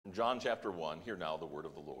John chapter 1, hear now the word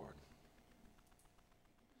of the Lord.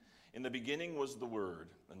 In the beginning was the Word,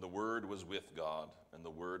 and the Word was with God, and the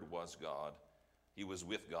Word was God. He was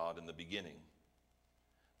with God in the beginning.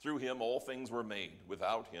 Through him all things were made.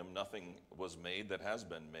 Without him nothing was made that has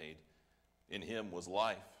been made. In him was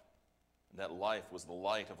life, and that life was the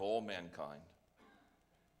light of all mankind.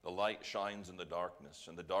 The light shines in the darkness,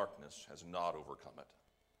 and the darkness has not overcome it.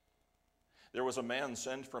 There was a man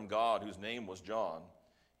sent from God whose name was John.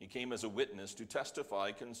 He came as a witness to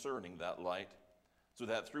testify concerning that light, so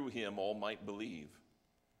that through him all might believe.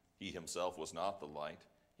 He himself was not the light.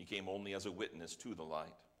 He came only as a witness to the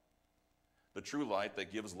light. The true light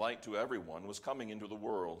that gives light to everyone was coming into the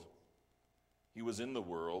world. He was in the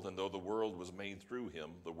world, and though the world was made through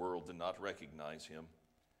him, the world did not recognize him.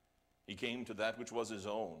 He came to that which was his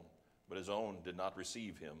own, but his own did not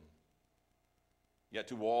receive him. Yet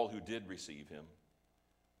to all who did receive him,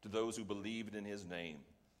 to those who believed in his name,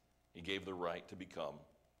 he gave the right to become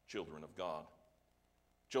children of God.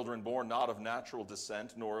 Children born not of natural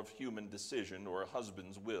descent, nor of human decision, or a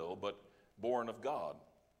husband's will, but born of God.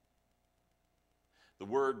 The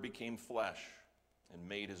Word became flesh and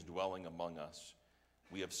made his dwelling among us.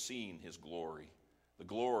 We have seen his glory, the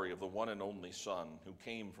glory of the one and only Son, who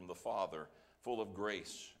came from the Father, full of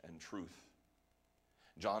grace and truth.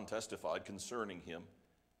 John testified concerning him.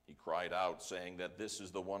 He cried out, saying that this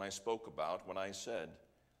is the one I spoke about when I said,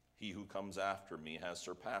 "He who comes after me has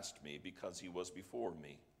surpassed me, because he was before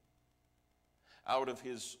me." Out of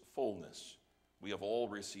his fullness we have all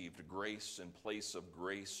received grace in place of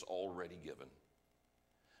grace already given.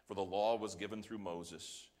 For the law was given through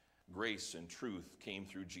Moses. Grace and truth came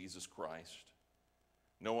through Jesus Christ.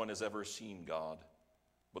 No one has ever seen God,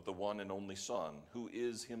 but the one and only Son, who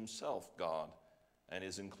is himself God and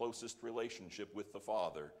is in closest relationship with the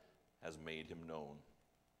Father, has made him known.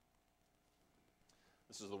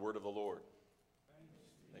 This is the word of the Lord.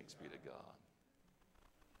 Thanks be to God.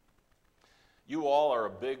 You all are a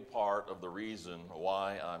big part of the reason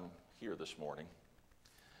why I'm here this morning.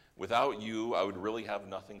 Without you, I would really have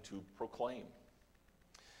nothing to proclaim.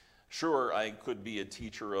 Sure, I could be a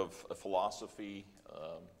teacher of a philosophy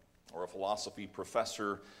or a philosophy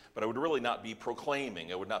professor, but I would really not be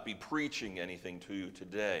proclaiming. I would not be preaching anything to you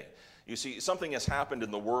today. You see, something has happened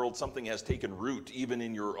in the world. Something has taken root even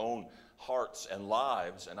in your own hearts and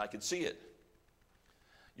lives, and I could see it.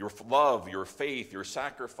 Your love, your faith, your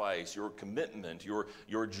sacrifice, your commitment,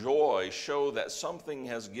 your joy show that something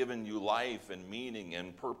has given you life and meaning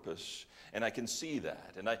and purpose. And I can see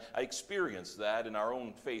that. And I experience that in our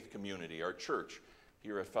own faith community, our church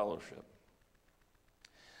here at Fellowship.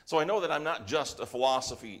 So I know that I'm not just a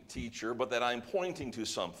philosophy teacher, but that I'm pointing to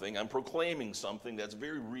something. I'm proclaiming something that's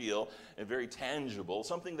very real and very tangible,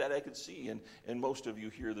 something that I could see in most of you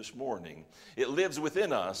here this morning. It lives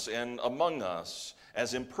within us and among us,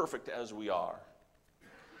 as imperfect as we are.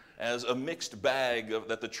 As a mixed bag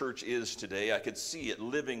that the church is today, I could see it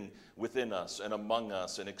living within us and among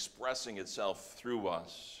us and expressing itself through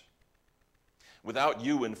us. Without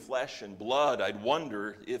you in flesh and blood, I'd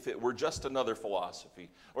wonder if it were just another philosophy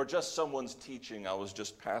or just someone's teaching I was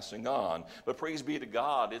just passing on. But praise be to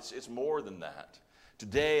God, it's more than that.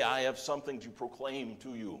 Today I have something to proclaim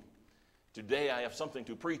to you. Today I have something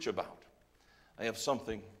to preach about. I have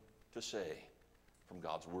something to say from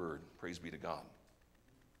God's Word. Praise be to God.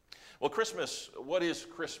 Well, Christmas, what is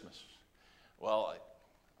Christmas? Well,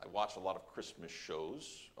 I watch a lot of Christmas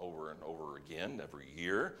shows over and over again every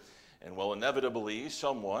year. And well, inevitably,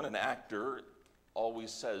 someone, an actor, always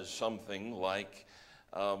says something like,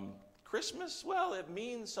 Christmas, well, it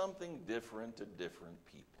means something different to different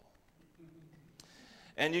people.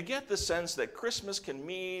 And you get the sense that Christmas can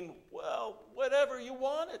mean, well, whatever you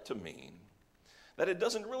want it to mean. That it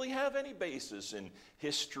doesn't really have any basis in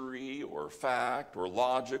history or fact or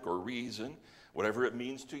logic or reason. Whatever it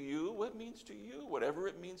means to you, it means to you. Whatever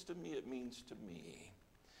it means to me, it means to me.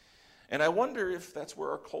 And I wonder if that's where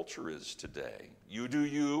our culture is today. You do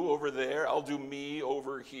you over there, I'll do me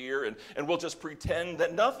over here, and we'll just pretend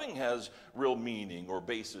that nothing has real meaning or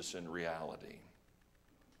basis in reality.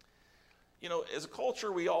 You know, as a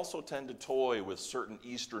culture, we also tend to toy with certain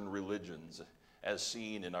Eastern religions, as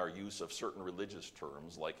seen in our use of certain religious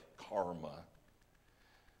terms like karma,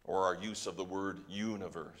 or our use of the word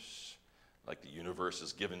universe, like the universe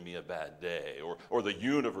has given me a bad day, or the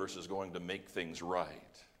universe is going to make things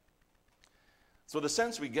right. So the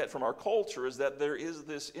sense we get from our culture is that there is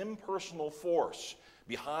this impersonal force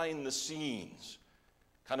behind the scenes,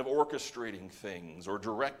 kind of orchestrating things or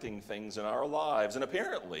directing things in our lives, and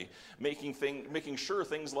apparently making sure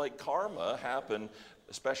things like karma happen,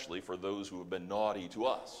 especially for those who have been naughty to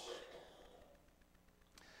us.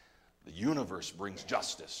 The universe brings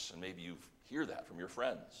justice, and maybe you hear that from your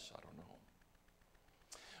friends. I don't know.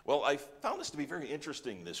 Well, I found this to be very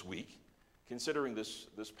interesting this week, considering this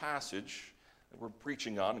passage that we're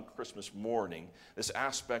preaching on Christmas morning. This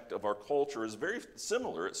aspect of our culture is very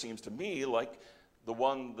similar, it seems to me, like the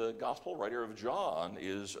one the gospel writer of John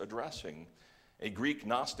is addressing. A Greek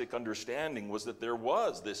Gnostic understanding was that there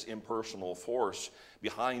was this impersonal force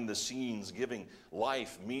behind the scenes giving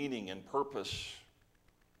life, meaning, and purpose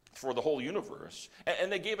for the whole universe.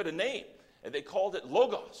 And they gave it a name, and they called it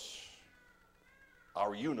Logos,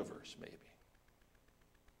 our universe, maybe.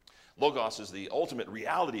 Logos is the ultimate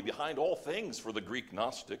reality behind all things for the Greek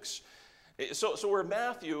Gnostics. So where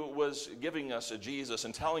Matthew was giving us a Jesus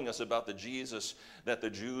and telling us about the Jesus that the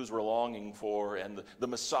Jews were longing for and the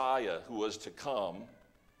Messiah who was to come,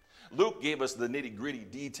 Luke gave us the nitty-gritty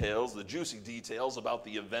details, the juicy details about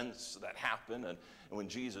the events that happened and when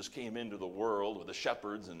Jesus came into the world with the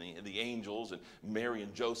shepherds and the angels and Mary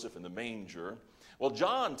and Joseph in the manger. Well,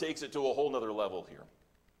 John takes it to a whole nother level here.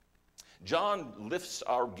 John lifts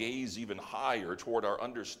our gaze even higher toward our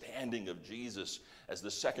understanding of Jesus as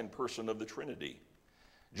the second person of the Trinity.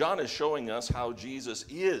 John is showing us how Jesus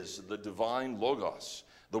is the divine Logos,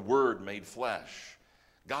 the Word made flesh.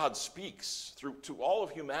 God speaks to all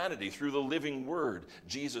of humanity through the living Word,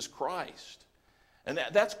 Jesus Christ. And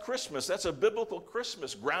that's Christmas. That's a biblical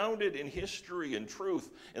Christmas grounded in history and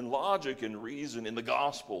truth, in logic and reason, in the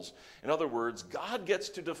Gospels. In other words, God gets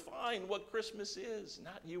to define what Christmas is,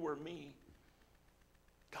 not you or me.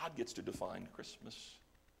 God gets to define Christmas.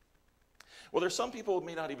 Well, there's some people who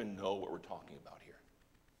may not even know what we're talking about here,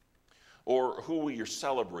 or who we are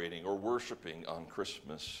celebrating or worshiping on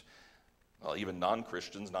Christmas. Well, even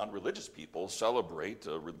non-Christians, non-religious people celebrate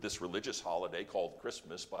this religious holiday called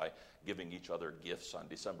Christmas by giving each other gifts on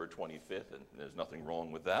December 25th, and there's nothing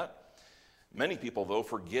wrong with that. Many people, though,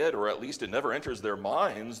 forget, or at least it never enters their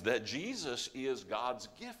minds, that Jesus is God's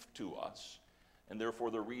gift to us, and therefore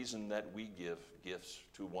the reason that we give gifts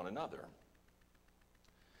to one another.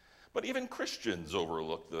 But even Christians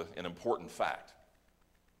overlook an important fact.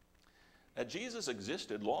 That Jesus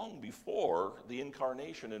existed long before the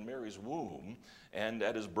incarnation in Mary's womb and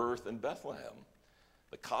at his birth in Bethlehem.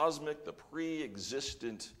 The cosmic, the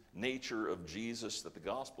pre-existent nature of Jesus that the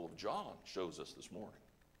Gospel of John shows us this morning.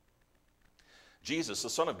 Jesus, the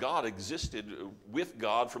Son of God, existed with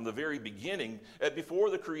God from the very beginning, before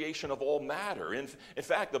the creation of all matter. In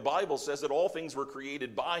fact, the Bible says that all things were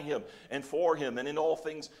created by him and for him, and in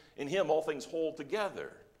him all things hold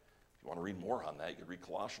together. If you want to read more on that, you can read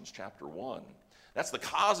Colossians chapter 1. That's the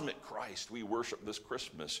cosmic Christ we worship this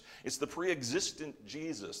Christmas. It's the pre-existent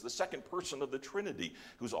Jesus, the second person of the Trinity,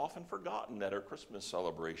 who's often forgotten at our Christmas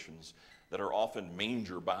celebrations that are often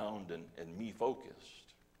manger-bound and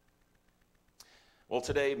me-focused. Well,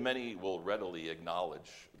 today many will readily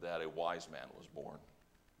acknowledge that a wise man was born,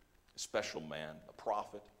 a special man, a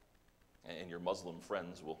prophet, and your Muslim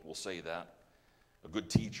friends will say that, a good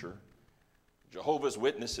teacher. Jehovah's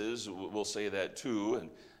Witnesses will say that too,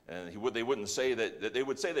 and they wouldn't say that. They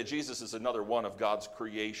would say that Jesus is another one of God's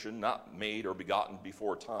creation, not made or begotten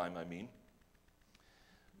before time, I mean.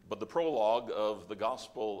 But the prologue of the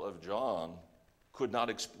Gospel of John could not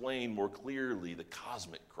explain more clearly the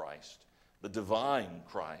cosmic Christ, the divine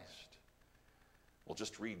Christ. Well,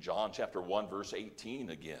 just read John chapter 1, verse 18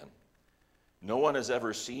 again. No one has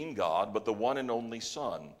ever seen God but the one and only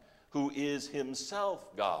Son, who is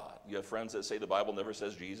himself God. You have friends that say the Bible never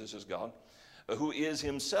says Jesus is God. Who is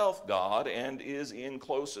himself God and is in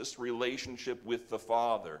closest relationship with the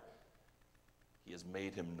Father. He has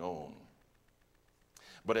made him known.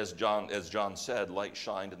 But as John said, light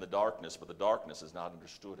shined in the darkness, but the darkness has not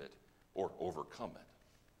understood it or overcome it.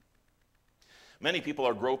 Many people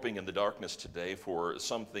are groping in the darkness today for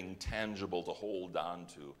something tangible to hold on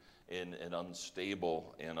to in an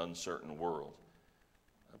unstable and uncertain world.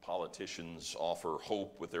 Politicians offer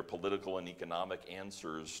hope with their political and economic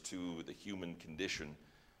answers to the human condition.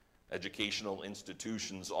 Educational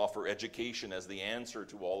institutions offer education as the answer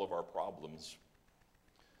to all of our problems.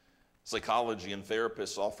 Psychology and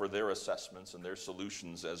therapists offer their assessments and their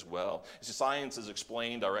solutions as well. Science has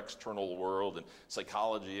explained our external world, and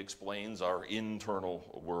psychology explains our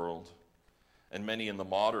internal world. And many in the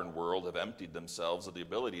modern world have emptied themselves of the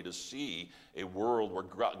ability to see a world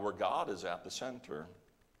where God is at the center,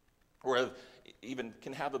 or even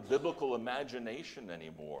can have a biblical imagination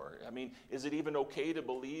anymore. I mean, is it even okay to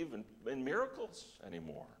believe in miracles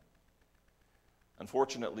anymore?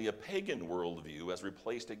 Unfortunately, a pagan worldview has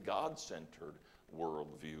replaced a God-centered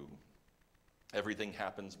worldview. Everything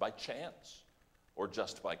happens by chance or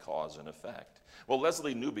just by cause and effect? Well,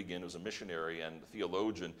 Leslie Newbegin, who's a missionary and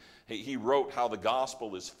theologian, he wrote how the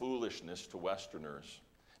gospel is foolishness to Westerners.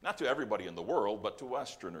 Not to everybody in the world, but to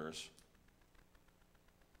Westerners.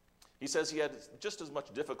 He says he had just as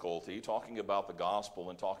much difficulty talking about the gospel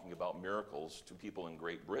and talking about miracles to people in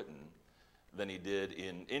Great Britain than he did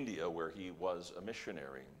in India, where he was a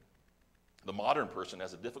missionary. The modern person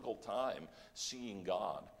has a difficult time seeing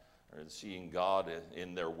God, or seeing God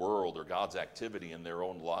in their world or God's activity in their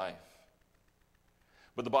own life.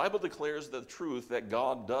 But the Bible declares the truth that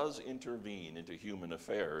God does intervene into human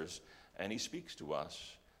affairs, and he speaks to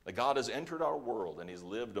us. That God has entered our world and he's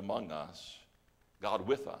lived among us, God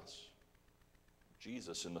with us,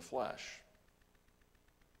 Jesus in the flesh.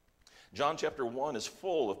 John chapter 1 is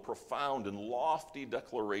full of profound and lofty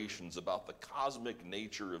declarations about the cosmic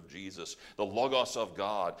nature of Jesus, the Logos of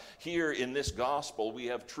God. Here in this gospel, we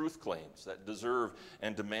have truth claims that deserve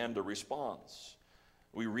and demand a response.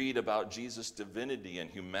 We read about Jesus' divinity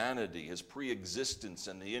and humanity, his pre-existence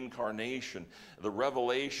and the incarnation, the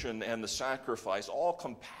revelation and the sacrifice, all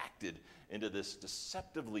compacted into this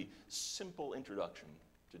deceptively simple introduction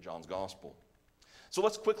to John's gospel. So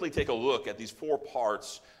let's quickly take a look at these four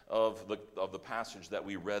parts of the passage that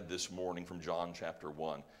we read this morning from John chapter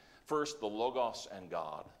 1. First, the Logos and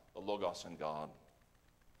God. The Logos and God.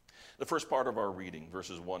 The first part of our reading,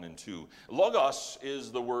 verses 1 and 2. Logos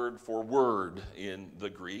is the word for word in the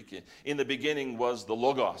Greek. In the beginning was the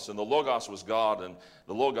Logos, and the Logos was God, and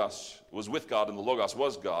the Logos was with God, and the Logos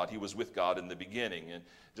was God. He was with God in the beginning. And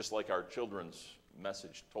just like our children's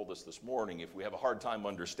message told us this morning, if we have a hard time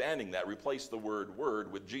understanding that, replace the word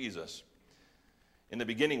word with Jesus. In the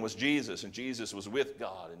beginning was Jesus, and Jesus was with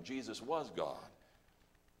God, and Jesus was God.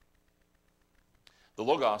 The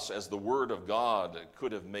Logos, as the Word of God,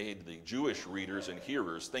 could have made the Jewish readers and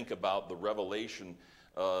hearers think about the revelation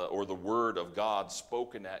or the Word of God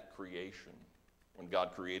spoken at creation, when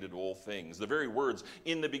God created all things. The very words,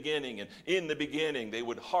 in the beginning, and in the beginning, they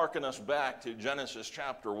would hearken us back to Genesis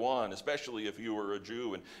chapter 1, especially if you were a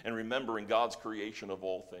Jew and remembering God's creation of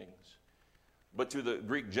all things. But to the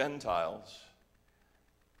Greek Gentiles,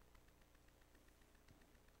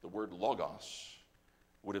 the word Logos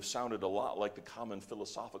would have sounded a lot like the common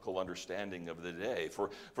philosophical understanding of the day. For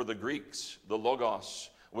the Greeks, the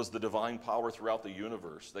Logos was the divine power throughout the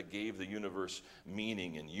universe that gave the universe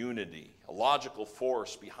meaning and unity, a logical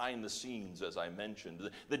force behind the scenes, as I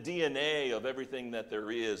mentioned, the DNA of everything that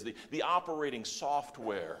there is, the operating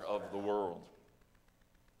software of the world.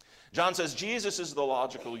 John says Jesus is the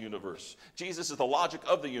logical universe. Jesus is the logic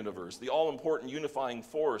of the universe, the all-important unifying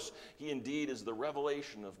force. He indeed is the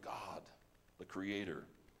revelation of God, the Creator.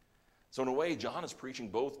 So in a way, John is preaching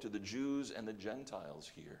both to the Jews and the Gentiles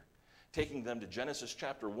here, taking them to Genesis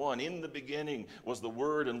chapter 1. In the beginning was the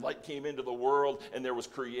Word, and light came into the world, and there was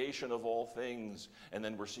creation of all things. And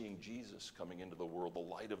then we're seeing Jesus coming into the world, the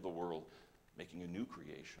light of the world, making a new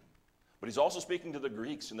creation. But he's also speaking to the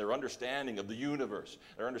Greeks and their understanding of the universe,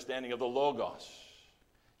 their understanding of the Logos.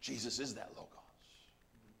 Jesus is that Logos.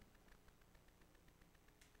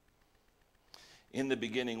 In the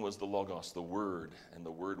beginning was the Logos, the Word, and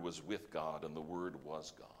the Word was with God, and the Word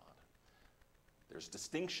was God. There's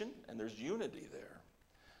distinction and there's unity there.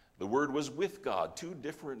 The Word was with God, two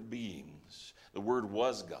different beings. The Word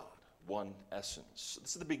was God, one essence.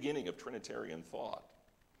 This is the beginning of Trinitarian thought.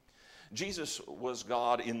 Jesus was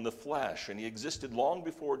God in the flesh, and he existed long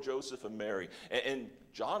before Joseph and Mary. And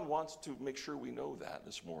John wants to make sure we know that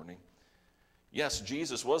this morning. Yes,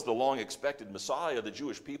 Jesus was the long-expected Messiah the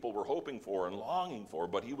Jewish people were hoping for and longing for,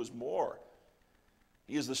 but he was more.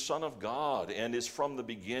 He is the Son of God and is from the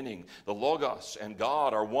beginning. The Logos and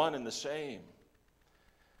God are one and the same.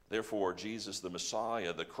 Therefore, Jesus, the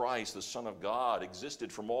Messiah, the Christ, the Son of God,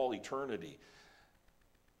 existed from all eternity.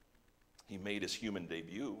 He made his human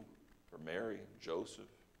debut for Mary, Joseph,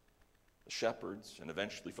 the shepherds, and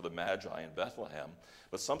eventually for the Magi in Bethlehem.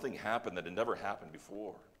 But something happened that had never happened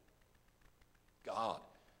before. God,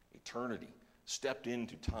 eternity, stepped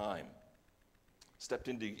into time, stepped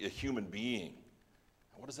into a human being.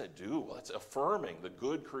 And what does that do? Well, it's affirming the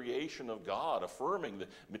good creation of God, affirming the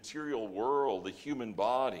material world, the human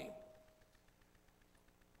body.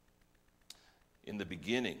 In the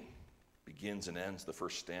beginning begins and ends the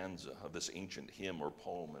first stanza of this ancient hymn or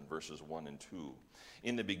poem in verses 1 and 2.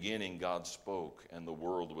 In the beginning God spoke and the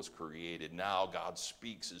world was created. Now God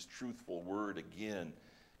speaks his truthful word again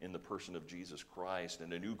in the person of Jesus Christ,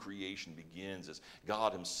 and a new creation begins as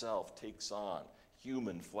God himself takes on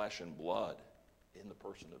human flesh and blood in the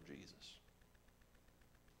person of Jesus.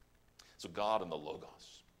 So God and the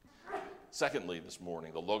Logos. Secondly, this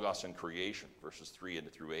morning, the Logos and creation, verses 3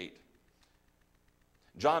 through 8.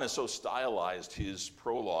 John has so stylized his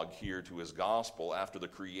prologue here to his gospel after the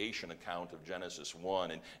creation account of Genesis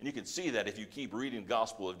 1. And you can see that if you keep reading the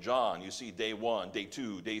Gospel of John, you see day 1, day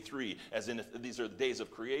 2, day 3, as in if these are the days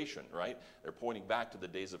of creation, right? They're pointing back to the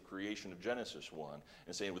days of creation of Genesis 1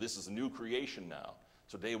 and saying, well, this is a new creation now.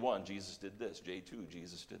 So day 1, Jesus did this. Day 2,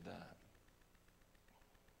 Jesus did that.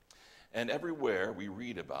 And everywhere we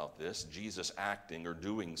read about this, Jesus acting or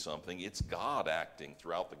doing something, it's God acting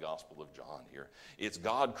throughout the Gospel of John here. It's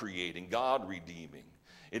God creating, God redeeming.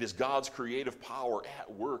 It is God's creative power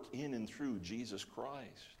at work in and through Jesus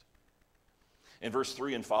Christ. In verse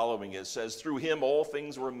 3 and following, it says, through him all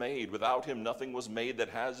things were made. Without him nothing was made that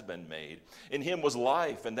has been made. In him was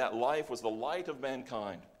life, and that life was the light of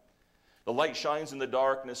mankind. The light shines in the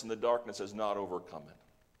darkness, and the darkness has not overcome it.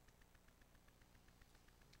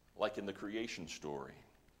 Like in the creation story,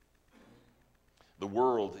 the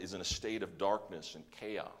world is in a state of darkness and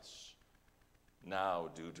chaos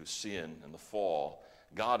now due to sin and the fall.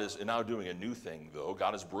 God is now doing a new thing, though.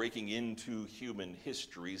 God is breaking into human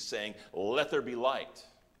history, saying, let there be light.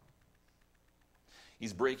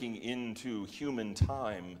 He's breaking into human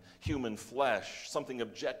time, human flesh. Something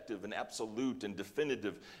objective and absolute and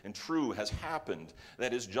definitive and true has happened.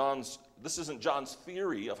 That is this isn't John's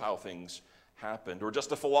theory of how things happened, or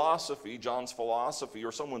just a philosophy, John's philosophy,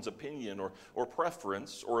 or someone's opinion, or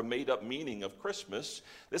preference, or a made-up meaning of Christmas.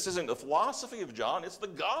 This isn't a philosophy of John, it's the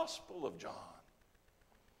gospel of John.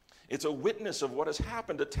 It's a witness of what has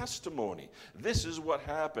happened, a testimony. This is what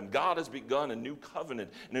happened. God has begun a new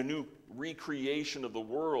covenant and a new recreation of the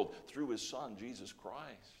world through his Son, Jesus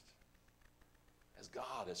Christ, as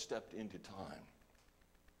God has stepped into time.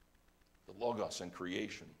 The Logos and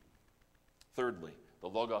creation. Thirdly, the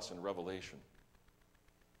Logos and revelation.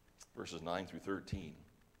 Verses 9 through 13.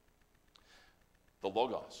 The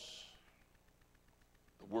Logos,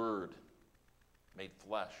 the Word made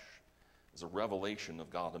flesh, is a revelation of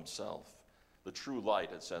God himself. The true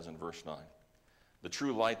light, it says in verse 9. The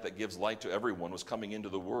true light that gives light to everyone was coming into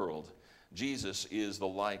the world. Jesus is the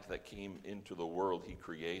light that came into the world he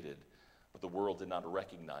created. But the world did not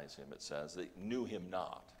recognize him, it says. They knew him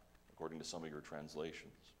not, according to some of your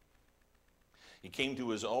translations. He came to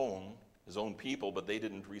his own people, but they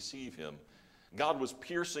didn't receive him. God was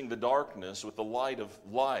piercing the darkness with the light of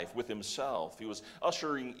life, with himself. He was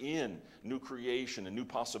ushering in new creation and new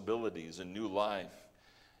possibilities and new life.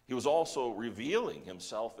 He was also revealing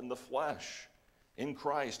himself in the flesh. In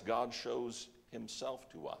Christ, God shows himself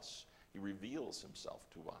to us. He reveals himself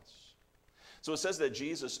to us. So it says that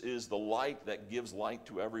Jesus is the light that gives light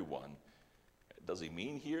to everyone. Does he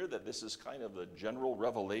mean here that this is kind of a general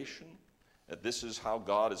revelation? That this is how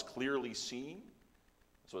God is clearly seen?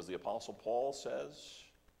 So as the Apostle Paul says,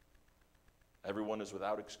 everyone is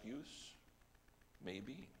without excuse?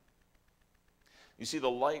 Maybe. You see, the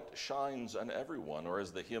light shines on everyone, or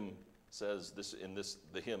as the hymn says, this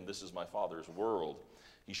is my Father's world.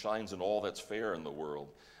 He shines in all that's fair in the world.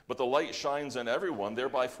 But the light shines on everyone,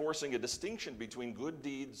 thereby forcing a distinction between good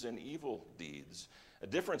deeds and evil deeds, a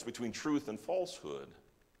difference between truth and falsehood.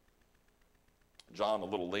 John, a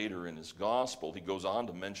little later in his gospel, he goes on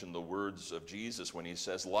to mention the words of Jesus when he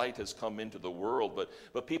says, light has come into the world,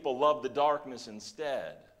 but people love the darkness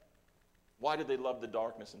instead. Why did they love the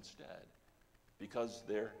darkness instead? Because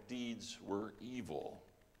their deeds were evil.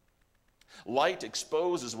 Light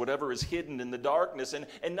exposes whatever is hidden in the darkness,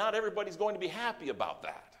 and not everybody's going to be happy about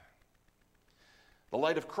that. The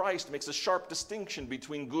light of Christ makes a sharp distinction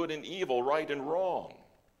between good and evil, right and wrong.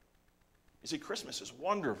 You see, Christmas is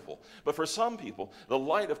wonderful, but for some people, the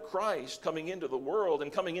light of Christ coming into the world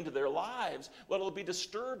and coming into their lives, well, it'll be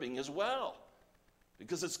disturbing as well,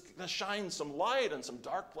 because it's going to shine some light on some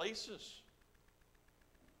dark places.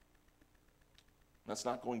 That's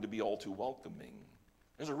not going to be all too welcoming.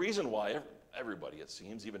 There's a reason why everybody, it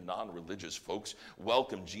seems, even non-religious folks,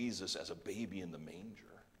 welcome Jesus as a baby in the manger.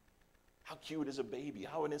 How cute is a baby?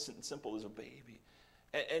 How innocent and simple is a baby?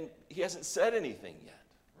 And he hasn't said anything yet,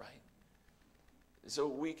 right? So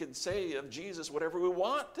we can say of Jesus whatever we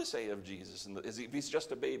want to say of Jesus. And if he's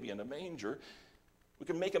just a baby in a manger, we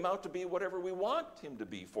can make him out to be whatever we want him to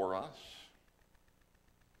be for us.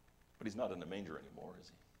 But he's not in a manger anymore, is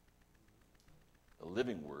he? The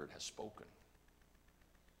living word has spoken.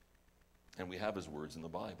 And we have his words in the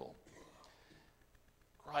Bible.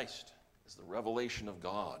 Christ is the revelation of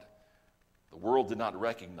God. The world did not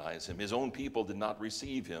recognize him. His own people did not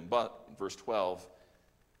receive him. But, in verse 12,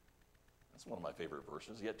 that's one of my favorite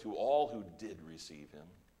verses. Yet to all who did receive him,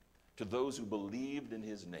 to those who believed in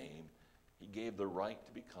his name, he gave the right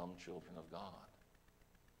to become children of God.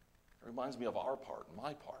 It reminds me of our part,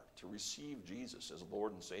 my part, to receive Jesus as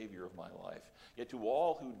Lord and Savior of my life. Yet to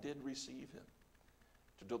all who did receive him,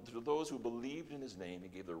 to those who believed in his name, he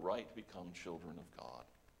gave the right to become children of God.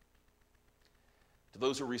 To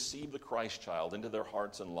those who received the Christ child into their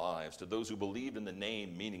hearts and lives, to those who believed in the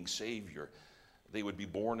name, meaning Savior, they would be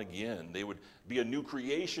born again. They would be a new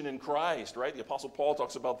creation in Christ, right? The Apostle Paul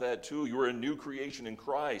talks about that too. You are a new creation in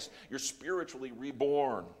Christ. You're spiritually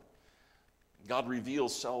reborn. God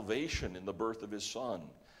reveals salvation in the birth of his Son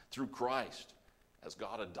through Christ as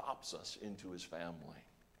God adopts us into his family.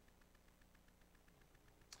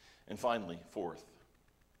 And finally, fourth,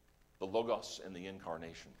 the Logos and the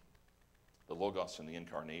Incarnation. The Logos and the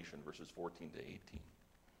Incarnation, verses 14 to 18.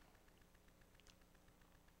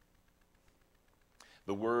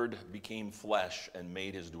 The Word became flesh and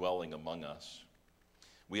made his dwelling among us.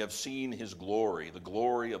 We have seen his glory, the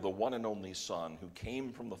glory of the one and only Son who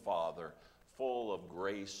came from the Father, full of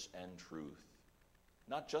grace and truth.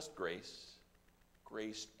 Not just grace,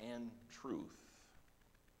 grace and truth.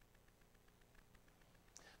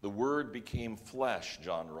 The Word became flesh,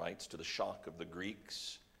 John writes, to the shock of the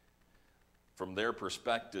Greeks. From their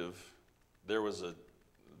perspective, there was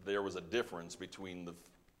a difference between the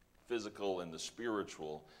physical and the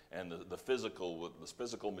spiritual, and the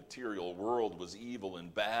physical material world was evil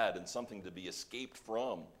and bad and something to be escaped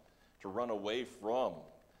from, to run away from.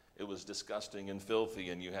 It was disgusting and filthy,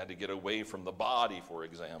 and you had to get away from the body, for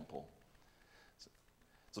example.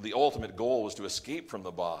 So the ultimate goal was to escape from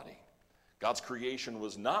the body. God's creation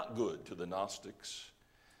was not good to the Gnostics.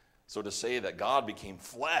 So to say that God became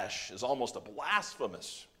flesh is almost a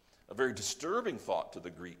blasphemous, a very disturbing thought to the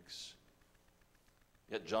Greeks.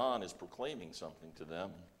 Yet John is proclaiming something to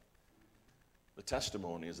them. The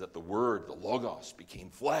testimony is that the Word, the Logos, became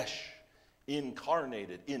flesh,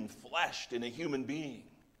 incarnated, infleshed in a human being.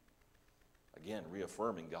 Again,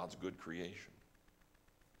 reaffirming God's good creation.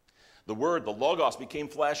 The Word, the Logos, became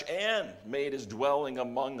flesh and made his dwelling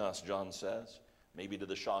among us, John says, maybe to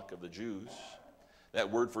the shock of the Jews. That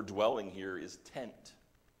word for dwelling here is tent.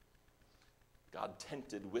 God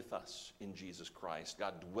tented with us in Jesus Christ.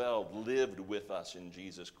 God lived with us in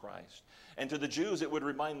Jesus Christ. And to the Jews, it would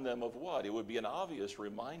remind them of what? It would be an obvious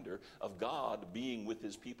reminder of God being with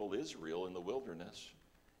his people Israel in the wilderness,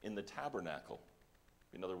 in the tabernacle.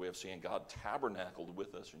 Another way of saying God tabernacled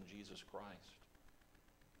with us in Jesus Christ.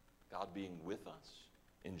 God being with us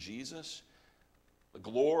in Jesus. The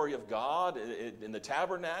glory of God in the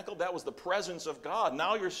tabernacle, that was the presence of God.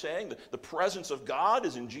 Now you're saying that the presence of God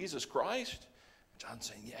is in Jesus Christ? John's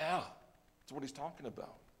saying, yeah, that's what he's talking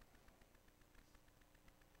about.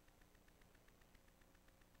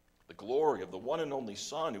 The glory of the one and only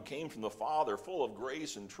Son who came from the Father, full of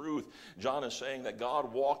grace and truth. John is saying that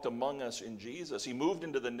God walked among us in Jesus. He moved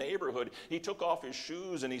into the neighborhood. He took off his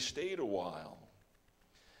shoes and he stayed a while.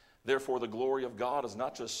 Therefore, the glory of God is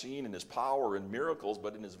not just seen in his power and miracles,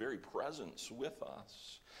 but in his very presence with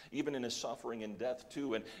us, even in his suffering and death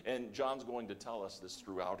too. And John's going to tell us this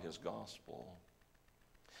throughout his gospel.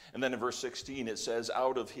 And then in verse 16 it says,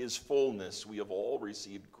 out of his fullness we have all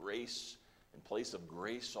received grace in place of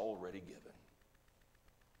grace already given.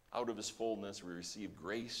 Out of his fullness we receive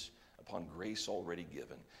grace upon grace already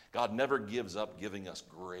given. God never gives up giving us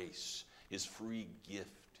grace, his free gift,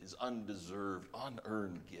 his undeserved,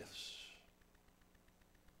 unearned gifts.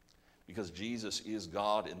 Because Jesus is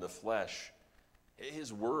God in the flesh,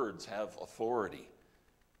 his words have authority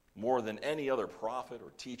more than any other prophet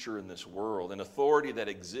or teacher in this world, an authority that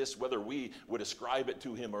exists whether we would ascribe it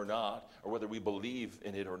to him or not, or whether we believe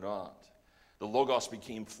in it or not. The Logos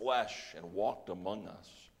became flesh and walked among us.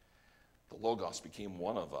 The Logos became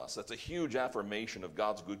one of us. That's a huge affirmation of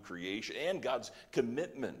God's good creation and God's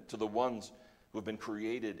commitment to the ones who have been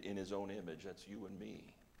created in his own image. That's you and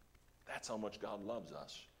me. That's how much God loves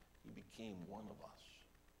us. He became one of us.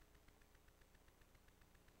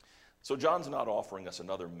 So John's not offering us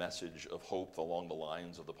another message of hope along the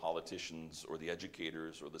lines of the politicians or the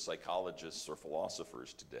educators or the psychologists or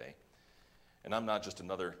philosophers today. And I'm not just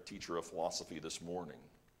another teacher of philosophy this morning.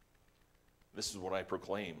 This is what I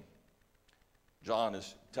proclaim. John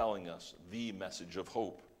is telling us the message of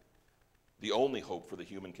hope, the only hope for the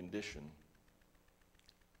human condition.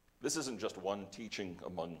 This isn't just one teaching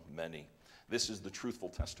among many. This is the truthful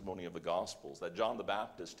testimony of the Gospels that John the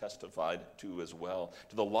Baptist testified to as well,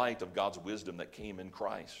 to the light of God's wisdom that came in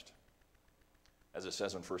Christ. As it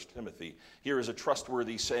says in 1 Timothy, here is a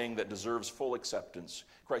trustworthy saying that deserves full acceptance.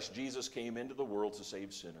 Christ Jesus came into the world to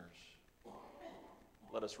save sinners.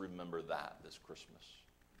 Let us remember that this Christmas.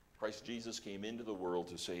 Christ Jesus came into the world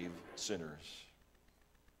to save sinners.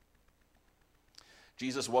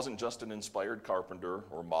 Jesus wasn't just an inspired carpenter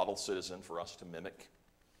or model citizen for us to mimic.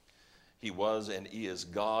 He was and is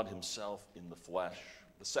God himself in the flesh,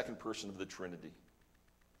 the second person of the Trinity.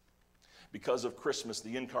 Because of Christmas,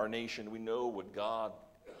 the incarnation, we know what God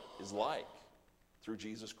is like through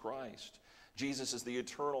Jesus Christ. Jesus is the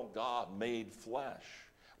eternal God made flesh.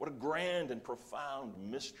 What a grand and profound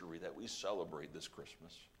mystery that we celebrate this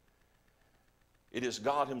Christmas. It is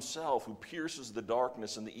God himself who pierces the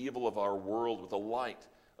darkness and the evil of our world with the light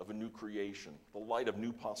of a new creation, the light of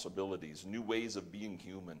new possibilities, new ways of being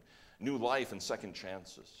human, new life and second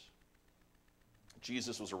chances.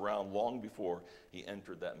 Jesus was around long before he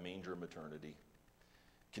entered that manger maternity,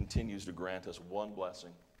 continues to grant us one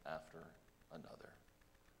blessing after another.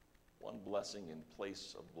 One blessing in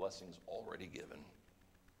place of blessings already given.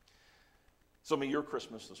 So may your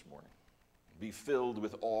Christmas this morning be filled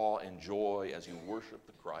with awe and joy as you worship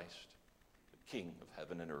the Christ, the King of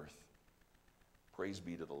heaven and earth. Praise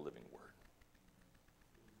be to the living Word.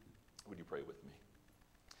 Would you pray with me?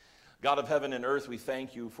 God of heaven and earth, we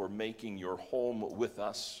thank you for making your home with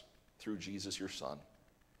us through Jesus, your Son.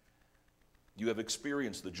 You have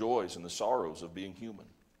experienced the joys and the sorrows of being human.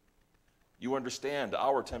 You understand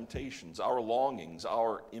our temptations, our longings,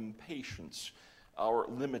 our impatience, our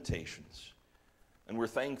limitations. And we're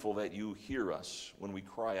thankful that you hear us when we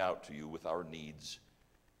cry out to you with our needs,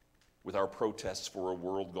 with our protests for a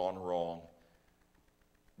world gone wrong,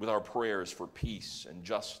 with our prayers for peace and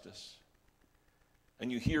justice. And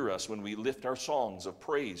you hear us when we lift our songs of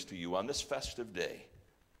praise to you on this festive day.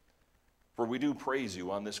 For we do praise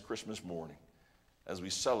you on this Christmas morning as we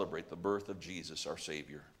celebrate the birth of Jesus, our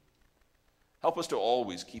Savior. Help us to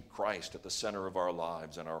always keep Christ at the center of our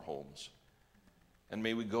lives and our homes. And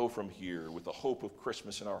may we go from here with the hope of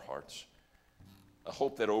Christmas in our hearts, a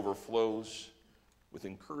hope that overflows with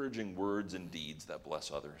encouraging words and deeds that bless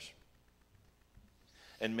others.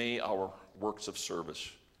 And may our works of service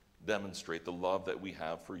demonstrate the love that we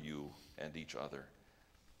have for you and each other.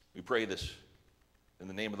 We pray this in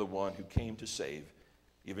the name of the one who came to save,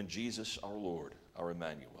 even Jesus our Lord, our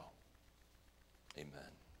Emmanuel.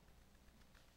 Amen.